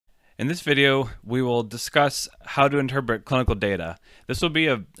In this video, we will discuss how to interpret clinical data. This will be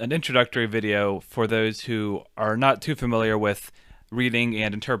an introductory video for those who are not too familiar with reading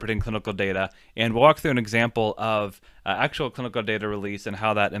and interpreting clinical data, and we'll walk through an example of actual clinical data release and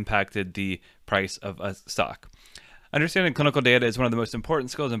how that impacted the price of a stock. Understanding clinical data is one of the most important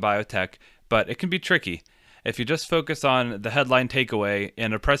skills in biotech, but it can be tricky. If you just focus on the headline takeaway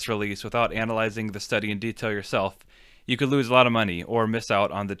in a press release without analyzing the study in detail yourself, you could lose a lot of money or miss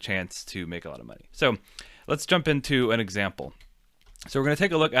out on the chance to make a lot of money. So let's jump into an example. So we're going to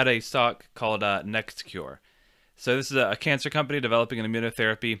take a look at a stock called NXTC. So this is a cancer company developing an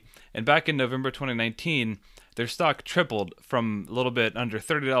immunotherapy, and back in November 2019, their stock tripled from a little bit under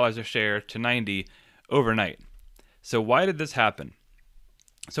 $30 a share to $90 overnight. So why did this happen?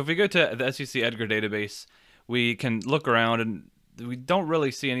 So if we go to the SEC Edgar database, we can look around and we don't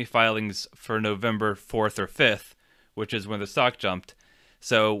really see any filings for November 4th or 5th, which is when the stock jumped.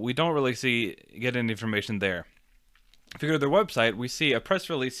 So we don't really get any information there. If you go to their website, we see a press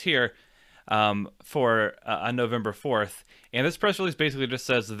release here for on November 4th. And this press release basically just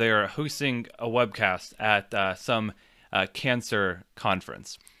says that they are hosting a webcast at some cancer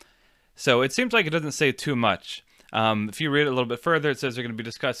conference. So it seems like it doesn't say too much. If you read it a little bit further, it says they're going to be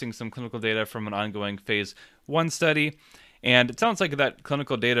discussing some clinical data from an ongoing phase 1 study. And it sounds like that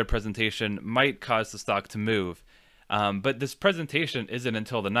clinical data presentation might cause the stock to move. But this presentation isn't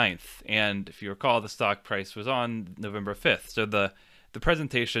until the 9th. And if you recall, the stock price was on November 5th. So the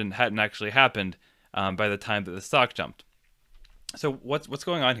presentation hadn't actually happened by the time that the stock jumped. So what's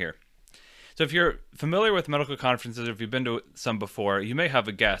going on here? So if you're familiar with medical conferences, or if you've been to some before, you may have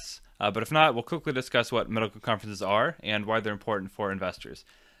a guess. But if not, we'll quickly discuss what medical conferences are and why they're important for investors.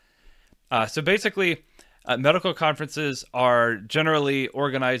 So basically, medical conferences are generally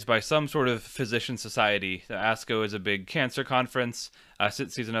organized by some sort of physician society. So ASCO is a big cancer conference.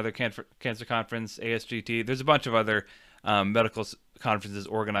 SITC is another cancer conference. ASGT. There's a bunch of other medical conferences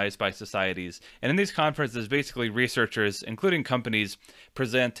organized by societies. And in these conferences, basically researchers, including companies,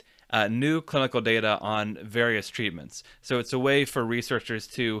 present new clinical data on various treatments. So it's a way for researchers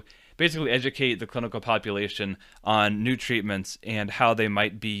to basically educate the clinical population on new treatments and how they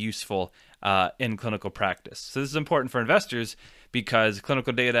might be useful in clinical practice. So this is important for investors because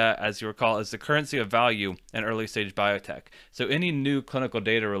clinical data, as you recall, is the currency of value in early stage biotech. So any new clinical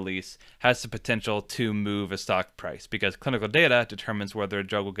data release has the potential to move a stock price because clinical data determines whether a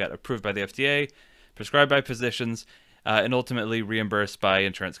drug will get approved by the FDA, prescribed by physicians, and ultimately reimbursed by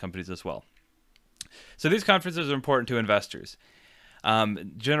insurance companies as well. So these conferences are important to investors.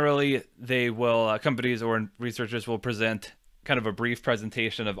 Generally, they will companies or researchers will present kind of a brief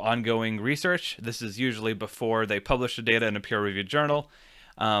presentation of ongoing research. This is usually before they publish the data in a peer-reviewed journal.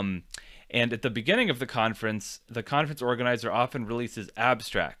 And at the beginning of the conference organizer often releases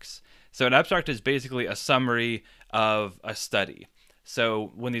abstracts. So an abstract is basically a summary of a study.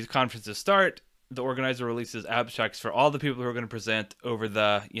 So when these conferences start, the organizer releases abstracts for all the people who are going to present over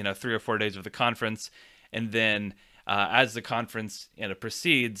the 3 or 4 days of the conference, and then as the conference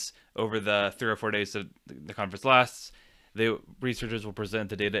proceeds over the 3 or 4 days that the conference lasts, the researchers will present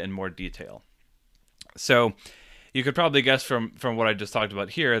the data in more detail. So you could probably guess from what I just talked about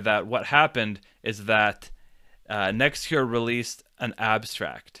here that what happened is that NextCure released an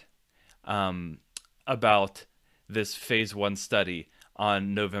abstract about this phase 1 study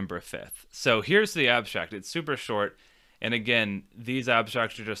on November 5th. So here's the abstract. It's super short. And again, these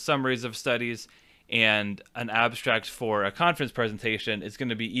abstracts are just summaries of studies, and an abstract for a conference presentation is going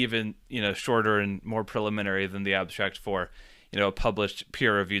to be even shorter and more preliminary than the abstract for a published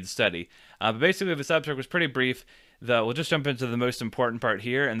peer-reviewed study. But basically, this abstract was pretty brief. We'll just jump into the most important part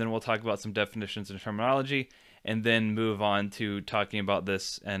here, and then we'll talk about some definitions and terminology, and then move on to talking about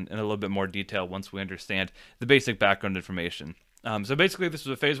this in a little bit more detail once we understand the basic background information. So basically, this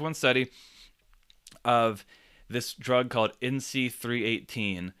was a phase 1 study of this drug called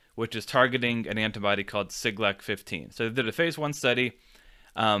NC318, which is targeting an antibody called Siglec-15. So they did a phase 1 study.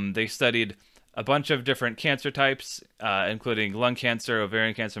 They studied a bunch of different cancer types, including lung cancer,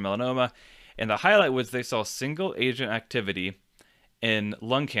 ovarian cancer, melanoma. And the highlight was they saw single agent activity in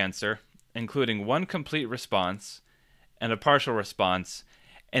lung cancer, including 1 complete response and a partial response,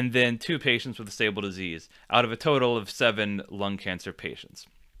 and then 2 patients with a stable disease out of a total of 7 lung cancer patients.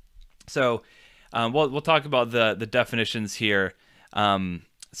 So we'll talk about the definitions here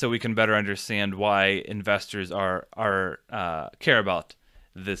so we can better understand why investors care about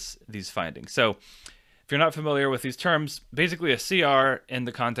these findings. So if you're not familiar with these terms, basically a CR in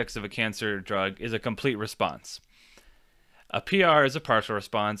the context of a cancer drug is a complete response. A PR is a partial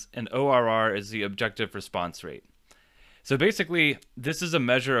response, and ORR is the objective response rate. So basically, this is a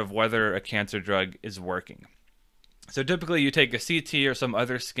measure of whether a cancer drug is working. So typically you take a CT or some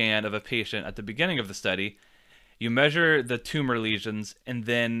other scan of a patient at the beginning of the study, you measure the tumor lesions, and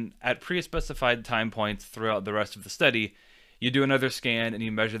then at pre-specified time points throughout the rest of the study, you do another scan and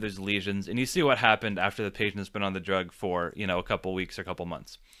you measure those lesions, and you see what happened after the patient has been on the drug for, a couple weeks or a couple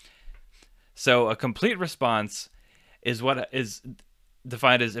months. So a complete response is what is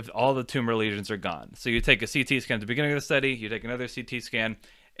defined as if all the tumor lesions are gone. So you take a CT scan at the beginning of the study, you take another CT scan.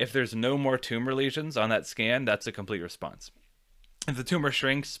 If there's no more tumor lesions on that scan, that's a complete response. If the tumor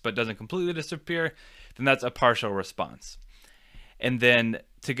shrinks but doesn't completely disappear, then that's a partial response. And then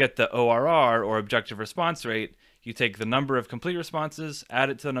to get the ORR, or objective response rate, you take the number of complete responses, add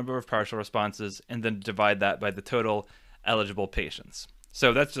it to the number of partial responses, and then divide that by the total eligible patients.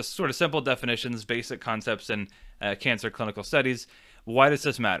 So that's just sort of simple definitions, basic concepts in cancer clinical studies. Why does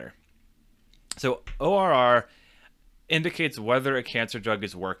this matter? So ORR indicates whether a cancer drug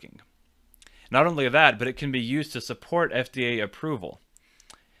is working. Not only that, but it can be used to support FDA approval.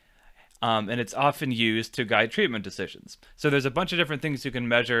 And it's often used to guide treatment decisions. So there's a bunch of different things you can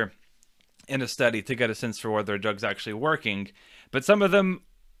measure in a study to get a sense for whether a drug's actually working, but some of them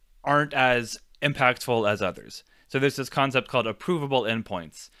aren't as impactful as others. So there's this concept called approvable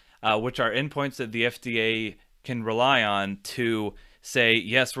endpoints, which are endpoints that the FDA can rely on to say,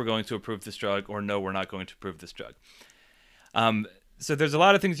 yes, we're going to approve this drug, or no, we're not going to approve this drug. So there's a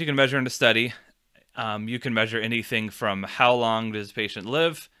lot of things you can measure in a study. You can measure anything from how long does a patient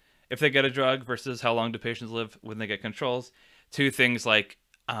live if they get a drug versus how long do patients live when they get controls, to things like,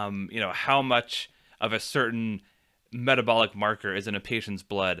 how much of a certain metabolic marker is in a patient's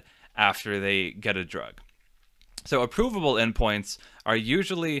blood after they get a drug. So approvable endpoints are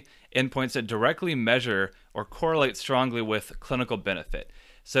usually endpoints that directly measure or correlate strongly with clinical benefit.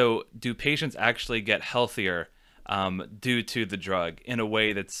 So do patients actually get healthier due to the drug in a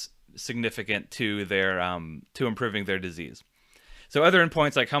way that's significant to their to improving their disease? So other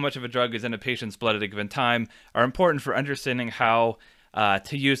endpoints, like how much of a drug is in a patient's blood at a given time, are important for understanding how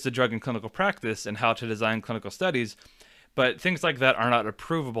to use the drug in clinical practice and how to design clinical studies. But things like that are not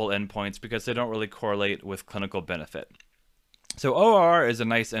approvable endpoints because they don't really correlate with clinical benefit. So ORR is a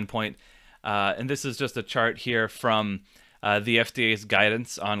nice endpoint, and this is just a chart here from the FDA's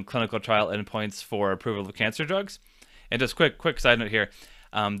guidance on clinical trial endpoints for approval of cancer drugs. And just quick side note here,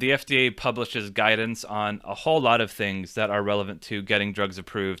 the FDA publishes guidance on a whole lot of things that are relevant to getting drugs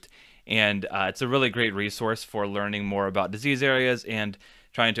approved, and it's a really great resource for learning more about disease areas and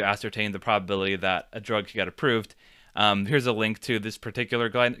trying to ascertain the probability that a drug can get approved. Here's a link to this particular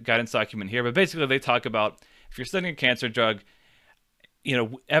guidance document here, but basically they talk about if you're studying a cancer drug,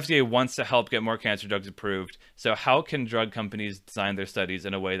 FDA wants to help get more cancer drugs approved. So how can drug companies design their studies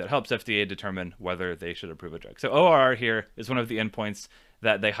in a way that helps FDA determine whether they should approve a drug? So ORR here is one of the endpoints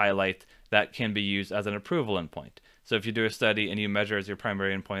that they highlight that can be used as an approval endpoint. So if you do a study and you measure as your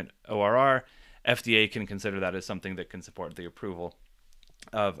primary endpoint ORR, FDA can consider that as something that can support the approval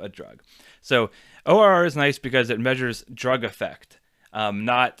of a drug. So ORR is nice because it measures drug effect,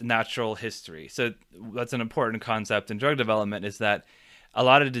 not natural history. So that's an important concept in drug development, is that a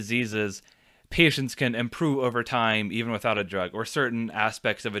lot of diseases, patients can improve over time even without a drug, or certain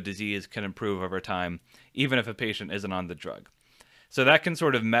aspects of a disease can improve over time even if a patient isn't on the drug. So that can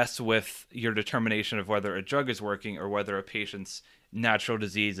sort of mess with your determination of whether a drug is working or whether a patient's natural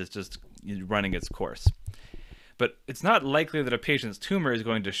disease is just running its course. But it's not likely that a patient's tumor is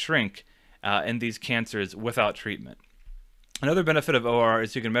going to shrink in these cancers without treatment. Another benefit of ORR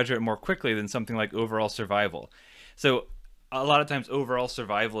is you can measure it more quickly than something like overall survival. So a lot of times overall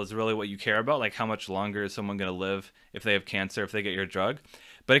survival is really what you care about, like how much longer is someone going to live if they have cancer, if they get your drug.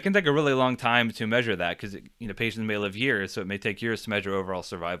 But it can take a really long time to measure that because patients may live years, so it may take years to measure overall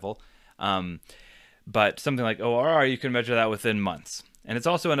survival. But something like ORR, you can measure that within months. And it's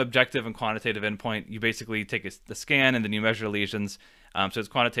also an objective and quantitative endpoint. You basically take the scan and then you measure lesions. So it's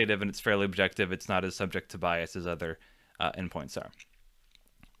quantitative and it's fairly objective. It's not as subject to bias as other endpoints are.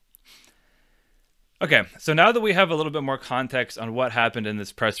 Okay, so now that we have a little bit more context on what happened in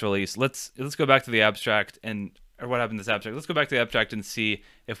this press release, let's go back to the abstract or what happened in this abstract. Let's go back to the abstract and see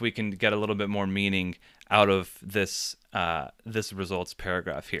if we can get a little bit more meaning out of this this results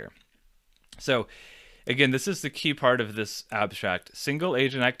paragraph here. So again, this is the key part of this abstract. Single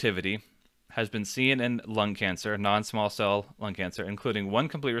agent activity has been seen in lung cancer, non-small cell lung cancer, including one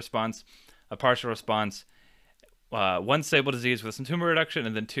complete response, a partial response, one stable disease with some tumor reduction,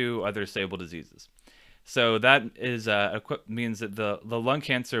 and then 2 other stable diseases. So that is means that the lung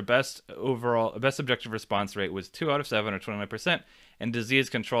cancer best objective response rate was 2 out of 7, or 29%, and disease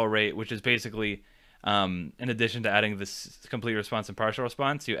control rate, which is basically In addition to adding this complete response and partial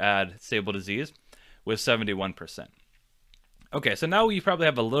response, you add stable disease with 71%. Okay, so now you probably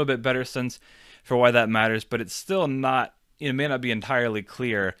have a little bit better sense for why that matters, but it's still not, it may not be entirely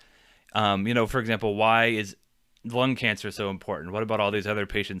clear. For example, why is lung cancer so important? What about all these other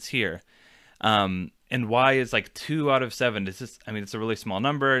patients here? And why is like 2 out of 7? It's just, it's a really small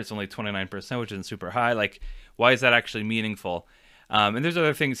number. It's only 29%, which isn't super high. Like, why is that actually meaningful? And there's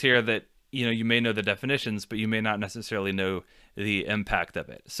other things here that, you may know the definitions, but you may not necessarily know the impact of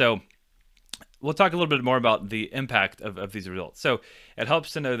it. So we'll talk a little bit more about the impact of these results. So it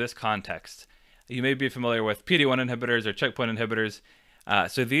helps to know this context. You may be familiar with PD-1 inhibitors or checkpoint inhibitors.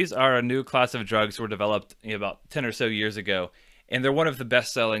 So these are a new class of drugs that were developed about 10 or so years ago, and they're one of the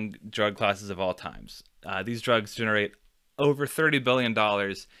best-selling drug classes of all times. These drugs generate over $30 billion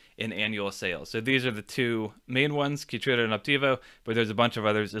in annual sales. So these are the two main ones, Keytruda and Opdivo, but there's a bunch of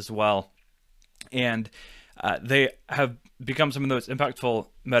others as well. And they have become some of the most impactful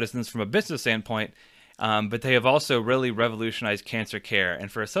medicines from a business standpoint, but they have also really revolutionized cancer care.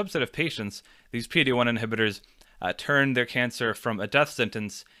 And for a subset of patients, these PD-1 inhibitors turn their cancer from a death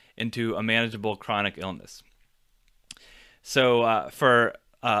sentence into a manageable chronic illness. So for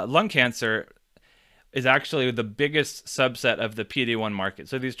lung cancer is actually the biggest subset of the PD-1 market.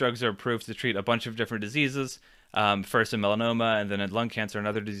 So these drugs are approved to treat a bunch of different diseases, first in melanoma and then in lung cancer and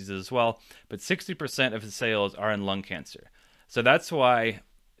other diseases as well. But 60% of the sales are in lung cancer. So that's why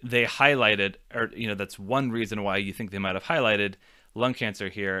they highlighted, or that's one reason why you think they might have highlighted lung cancer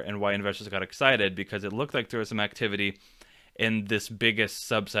here and why investors got excited, because it looked like there was some activity in this biggest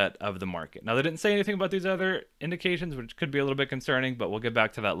subset of the market. Now, they didn't say anything about these other indications, which could be a little bit concerning, but we'll get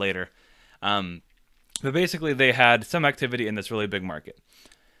back to that later. But basically, they had some activity in this really big market.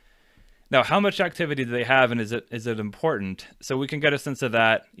 Now, how much activity do they have, and is it important? So we can get a sense of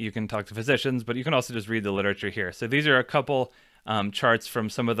that. You can talk to physicians, but you can also just read the literature here. So these are a couple charts from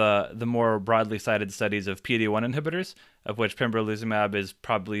some of the more broadly cited studies of PD-1 inhibitors, of which pembrolizumab is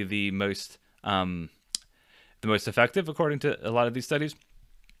probably the most effective according to a lot of these studies.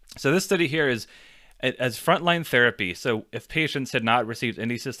 So this study here is as frontline therapy. So if patients had not received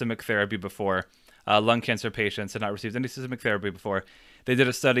any systemic therapy before, lung cancer patients had not received any systemic therapy before, they did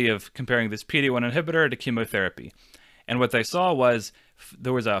a study of comparing this PD-1 inhibitor to chemotherapy. And what they saw was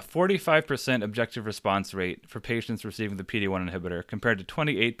there was a 45% objective response rate for patients receiving the PD-1 inhibitor compared to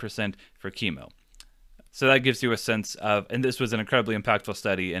 28% for chemo. So that gives you a sense of, and this was an incredibly impactful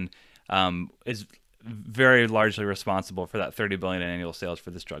study and is very largely responsible for that $30 billion in annual sales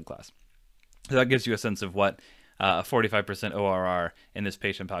for this drug class. So that gives you a sense of what a 45% ORR in this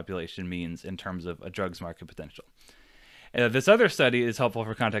patient population means in terms of a drug's market potential. This other study is helpful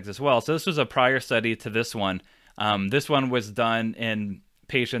for context as well. So this was a prior study to this one. This one was done in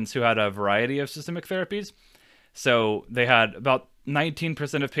patients who had a variety of systemic therapies. So they had about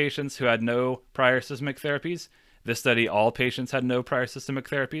 19% of patients who had no prior systemic therapies. This study, all patients had no prior systemic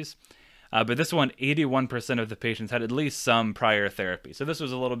therapies. But this one, 81% of the patients had at least some prior therapy. So this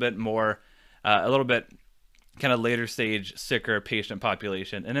was a little bit more, a little bit kind of later stage, sicker patient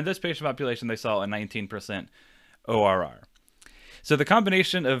population. And in this patient population, they saw a 19% ORR. So the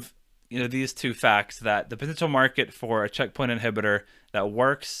combination of these two facts, that the potential market for a checkpoint inhibitor that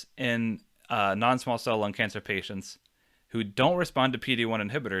works in non-small cell lung cancer patients who don't respond to PD-1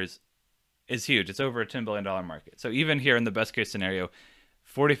 inhibitors is huge. It's over a $10 billion market. So even here in the best case scenario,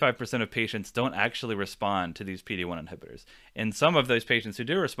 45% of patients don't actually respond to these PD-1 inhibitors. And some of those patients who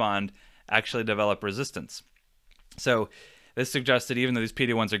do respond actually develop resistance. So this suggests that even though these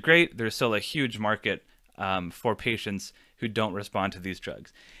PD-1s are great, there's still a huge market for patients who don't respond to these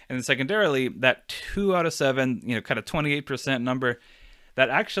drugs. And then secondarily, that 2 out of 7, kind of 28% number, that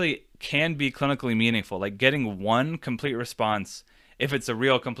actually can be clinically meaningful. Like getting one complete response, if it's a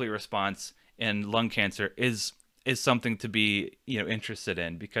real complete response in lung cancer, is something to be interested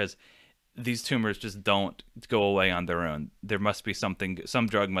in, because these tumors just don't go away on their own. There must be something, some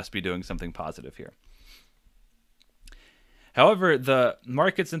drug must be doing something positive here. However, the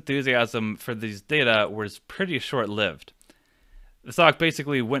market's enthusiasm for these data was pretty short-lived. The stock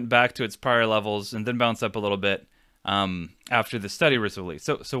basically went back to its prior levels and then bounced up a little bit after the study was released.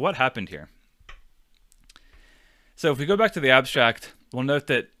 So what happened here? So if we go back to the abstract, we'll note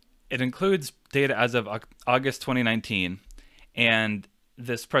that it includes data as of August 2019, and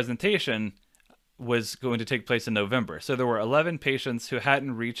this presentation was going to take place in November. So there were 11 patients who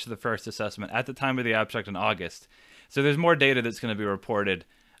hadn't reached the first assessment at the time of the abstract in August. So there's more data that's going to be reported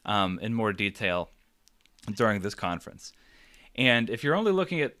in more detail during this conference. And if you're only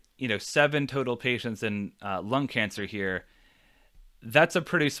looking at 7 total patients in lung cancer here, that's a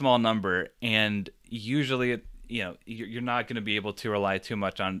pretty small number, and usually, you're not going to be able to rely too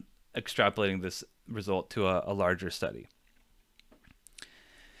much on extrapolating this result to a larger study.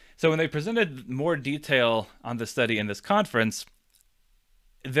 So when they presented more detail on the study in this conference,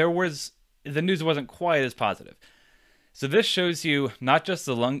 the news wasn't quite as positive. So this shows you not just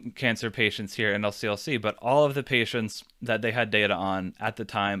the lung cancer patients here in LCLC, but all of the patients that they had data on at the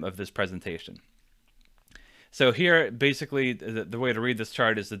time of this presentation. So here, basically, the way to read this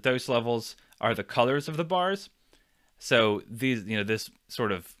chart is the dose levels are the colors of the bars. So these, this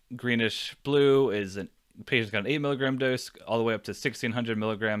sort of greenish blue is a patient's got an 8 milligram dose all the way up to 1600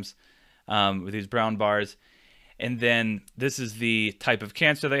 milligrams with these brown bars. And then this is the type of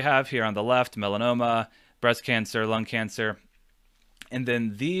cancer they have here on the left: melanoma, breast cancer, lung cancer. And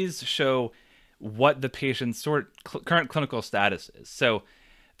then these show what the patient's current clinical status is. So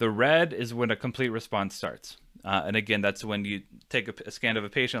the red is when a complete response starts. And again, that's when you take a scan of a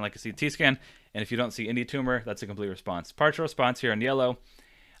patient, like a CT scan, and if you don't see any tumor, that's a complete response. Partial response here in yellow.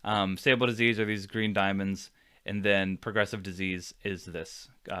 Stable disease are these green diamonds, and then progressive disease is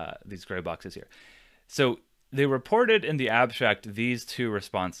these gray boxes here. So they reported in the abstract these two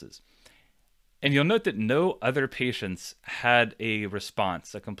responses. And you'll note that no other patients had a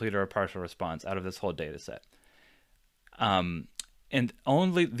response, a complete or a partial response, out of this whole data set. And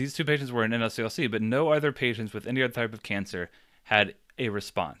only these two patients were in NSCLC, but no other patients with any other type of cancer had a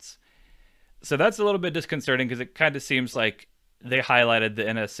response. So that's a little bit disconcerting, because it kind of seems like they highlighted the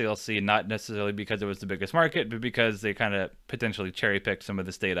NSCLC not necessarily because it was the biggest market, but because they kind of potentially cherry-picked some of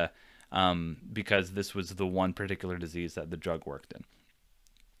this data because this was the one particular disease that the drug worked in.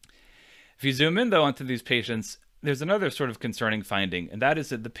 If you zoom in, though, onto these patients, there's another sort of concerning finding, and that is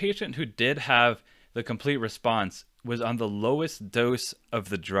that the patient who did have the complete response was on the lowest dose of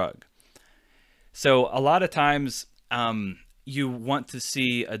the drug. So a lot of times you want to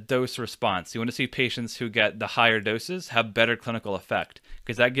see a dose response. You want to see patients who get the higher doses have better clinical effect,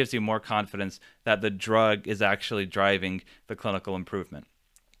 because that gives you more confidence that the drug is actually driving the clinical improvement.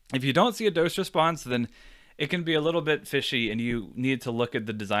 If you don't see a dose response, then it can be a little bit fishy, and you need to look at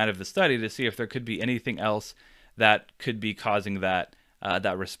the design of the study to see if there could be anything else that could be causing that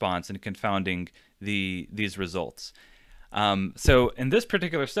response and confounding these results. So in this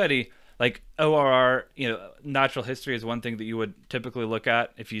particular study, like ORR, natural history is one thing that you would typically look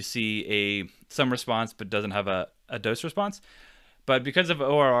at if you see some response but doesn't have a dose response. But because of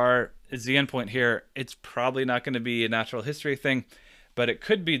ORR is the endpoint here, it's probably not going to be a natural history thing, but it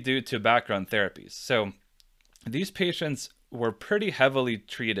could be due to background therapies. So these patients were pretty heavily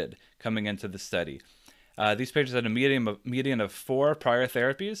treated coming into the study. These patients had a median of 4 prior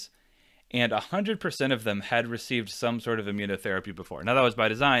therapies, and 100% of them had received some sort of immunotherapy before. Now, that was by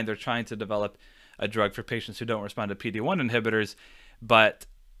design. They're trying to develop a drug for patients who don't respond to PD-1 inhibitors, but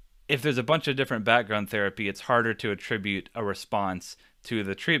if there's a bunch of different background therapy, it's harder to attribute a response to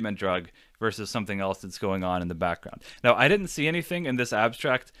the treatment drug versus something else that's going on in the background. Now, I didn't see anything in this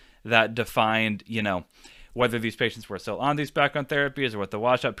abstract that defined, whether these patients were still on these background therapies or what the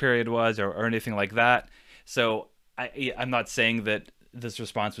washout period was or anything like that. So I'm not saying that this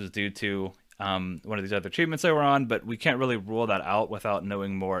response was due to one of these other treatments they were on, but we can't really rule that out without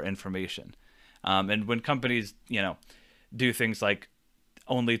knowing more information. And when companies, do things like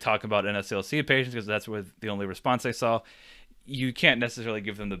only talk about NSCLC patients because that's where the only response they saw, you can't necessarily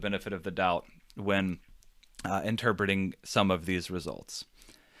give them the benefit of the doubt when interpreting some of these results.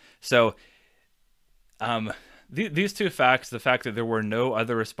 So these two facts, the fact that there were no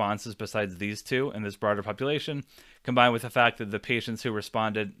other responses besides these two in this broader population, combined with the fact that the patients who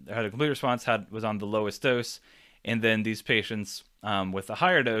responded, had a complete response, was on the lowest dose, and then these patients with a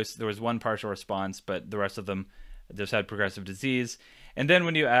higher dose, there was one partial response, but the rest of them just had progressive disease. And then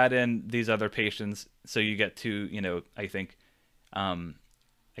when you add in these other patients, so you get to, I think, I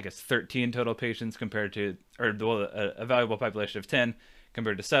guess 13 total patients compared to, or a valuable population of 10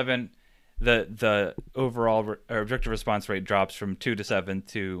 compared to 7. The overall objective response rate drops from 2 to 7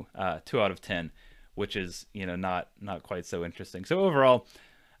 to 2 out of 10, which is not quite so interesting. So overall,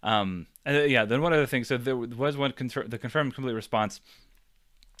 then one other thing. So there was the confirmed complete response.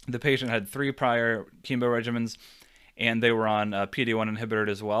 The patient had 3 prior chemo regimens, and they were on a PD-1 inhibitor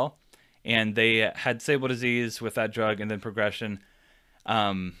as well, and they had stable disease with that drug and then progression.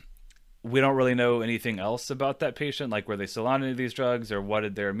 We don't really know anything else about that patient, like were they still on any of these drugs or what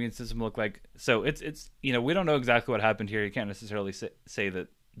did their immune system look like. So it's we don't know exactly what happened here. You can't necessarily say that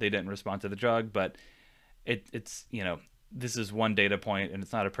they didn't respond to the drug, but it's this is one data point, and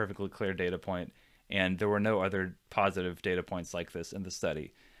it's not a perfectly clear data point, and there were no other positive data points like this in the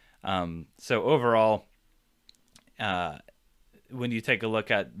study. So overall, when you take a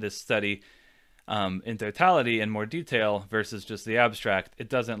look at this study in totality in more detail versus just the abstract, it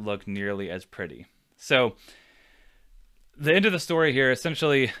doesn't look nearly as pretty. So the end of the story here,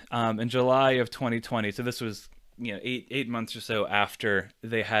 essentially, in July of 2020, so this was eight months or so after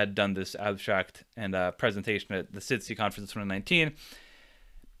they had done this abstract and presentation at the SITC conference in 2019,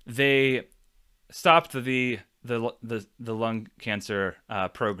 they stopped the lung cancer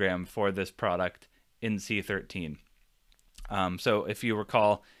program for this product in C13. So if you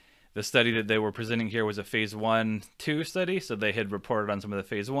recall, the study that they were presenting here was a phase 1/2 study. So they had reported on some of the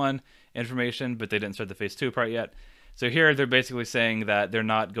phase 1 information, but they didn't start the phase 2 part yet. So here they're basically saying that they're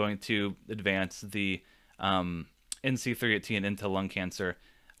not going to advance the NC318 into lung cancer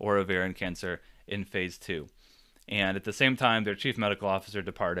or ovarian cancer in phase 2. And at the same time, their chief medical officer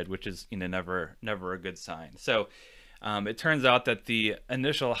departed, which is never a good sign. So it turns out that the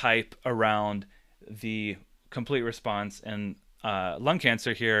initial hype around the complete response in lung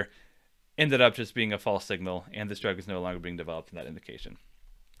cancer here ended up just being a false signal, and this drug is no longer being developed in that indication.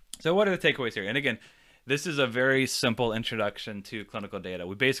 So what are the takeaways here? And again, this is a very simple introduction to clinical data.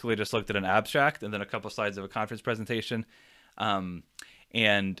 We basically just looked at an abstract and then a couple slides of a conference presentation.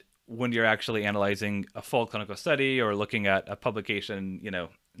 And when you're actually analyzing a full clinical study or looking at a publication,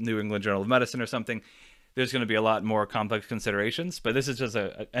 New England Journal of Medicine or something, there's going to be a lot more complex considerations. But this is just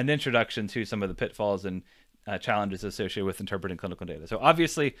an introduction to some of the pitfalls and challenges associated with interpreting clinical data. So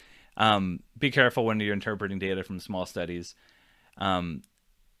obviously, be careful when you're interpreting data from small studies.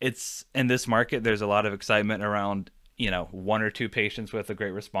 It's in this market, there's a lot of excitement around, 1 or 2 patients with a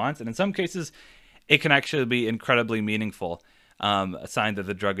great response. And in some cases, it can actually be incredibly meaningful, a sign that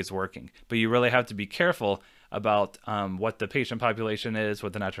the drug is working. But you really have to be careful about what the patient population is,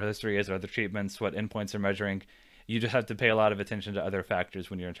 what the natural history is, other treatments, what endpoints are measuring. You just have to pay a lot of attention to other factors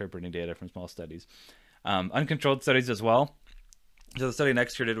when you're interpreting data from small studies. Uncontrolled studies as well. So the study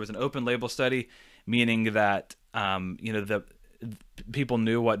NXTC did was an open label study, meaning that the people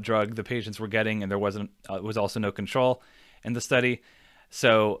knew what drug the patients were getting, and there was also no control in the study.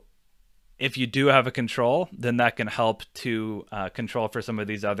 So if you do have a control, then that can help to control for some of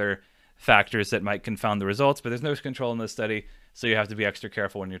these other factors that might confound the results. But there's no control in this study, so you have to be extra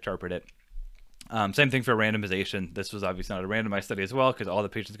careful when you interpret it. Same thing for randomization. This was obviously not a randomized study as well because all the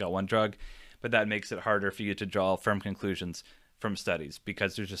patients got one drug, but that makes it harder for you to draw firm conclusions from studies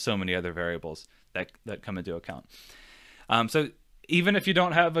because there's just so many other variables that come into account. So even if you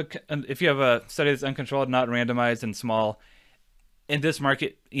don't have if you have a study that's uncontrolled, not randomized and small, in this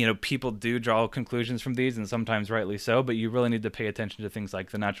market, people do draw conclusions from these, and sometimes rightly so, but you really need to pay attention to things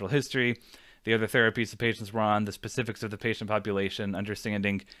like the natural history, the other therapies the patients were on, the specifics of the patient population,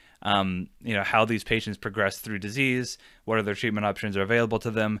 understanding, how these patients progress through disease, what other treatment options are available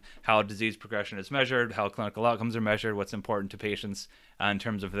to them, how disease progression is measured, how clinical outcomes are measured, what's important to patients in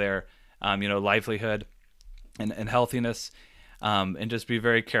terms of their, livelihood and healthiness, and just be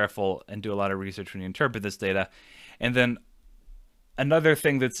very careful and do a lot of research when you interpret this data. And then another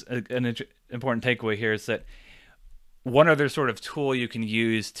thing that's an important takeaway here is that one other sort of tool you can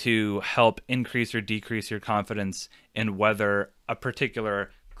use to help increase or decrease your confidence in whether a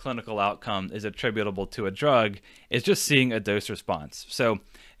particular clinical outcome is attributable to a drug is just seeing a dose response. So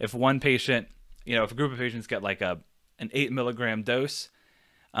if one patient, if a group of patients get like an 8 milligram dose,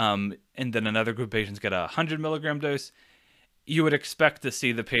 and then another group of patients get a 100 milligram dose, you would expect to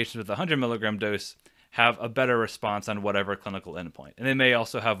see the patients with the 100 milligram dose have a better response on whatever clinical endpoint. And they may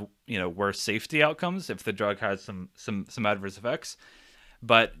also have, worse safety outcomes if the drug has some adverse effects.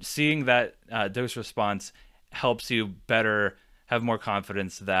 But seeing that dose response helps you better have more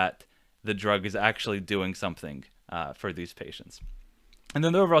confidence that the drug is actually doing something for these patients. And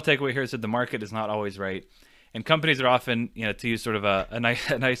then the overall takeaway here is that the market is not always right. And companies are often, to use sort of a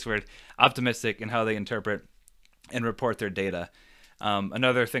nice word, optimistic in how they interpret and report their data.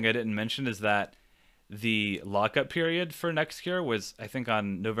 Another thing I didn't mention is that the lockup period for NextCure was, I think,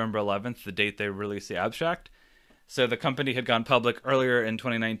 on November 11th, the date they released the abstract. So the company had gone public earlier in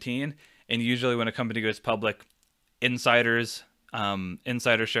 2019, and usually when a company goes public, insider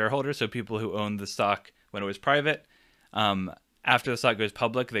shareholders, so people who owned the stock when it was private, after the stock goes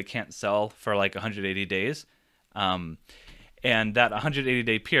public, they can't sell for like 180 days. And that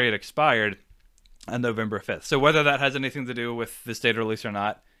 180-day period expired on November 5th. So whether that has anything to do with this data release or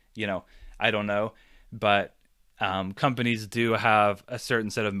not, I don't know. But companies do have a certain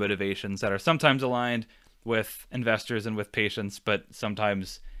set of motivations that are sometimes aligned with investors and with patients, but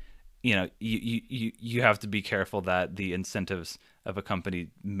sometimes, you have to be careful that the incentives of a company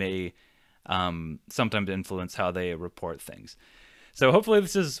may sometimes influence how they report things. So hopefully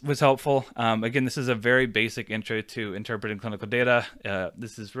was helpful. Again, this is a very basic intro to interpreting clinical data.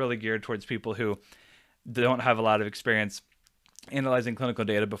 This is really geared towards people who don't have a lot of experience analyzing clinical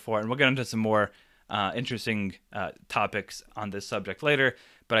data before, and we'll get into some more interesting topics on this subject later,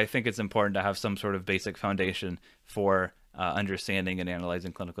 but I think it's important to have some sort of basic foundation for understanding and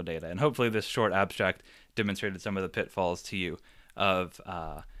analyzing clinical data. And hopefully this short abstract demonstrated some of the pitfalls to you of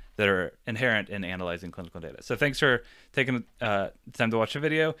that are inherent in analyzing clinical data. So thanks for taking time to watch the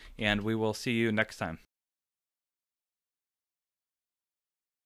video, and we will see you next time.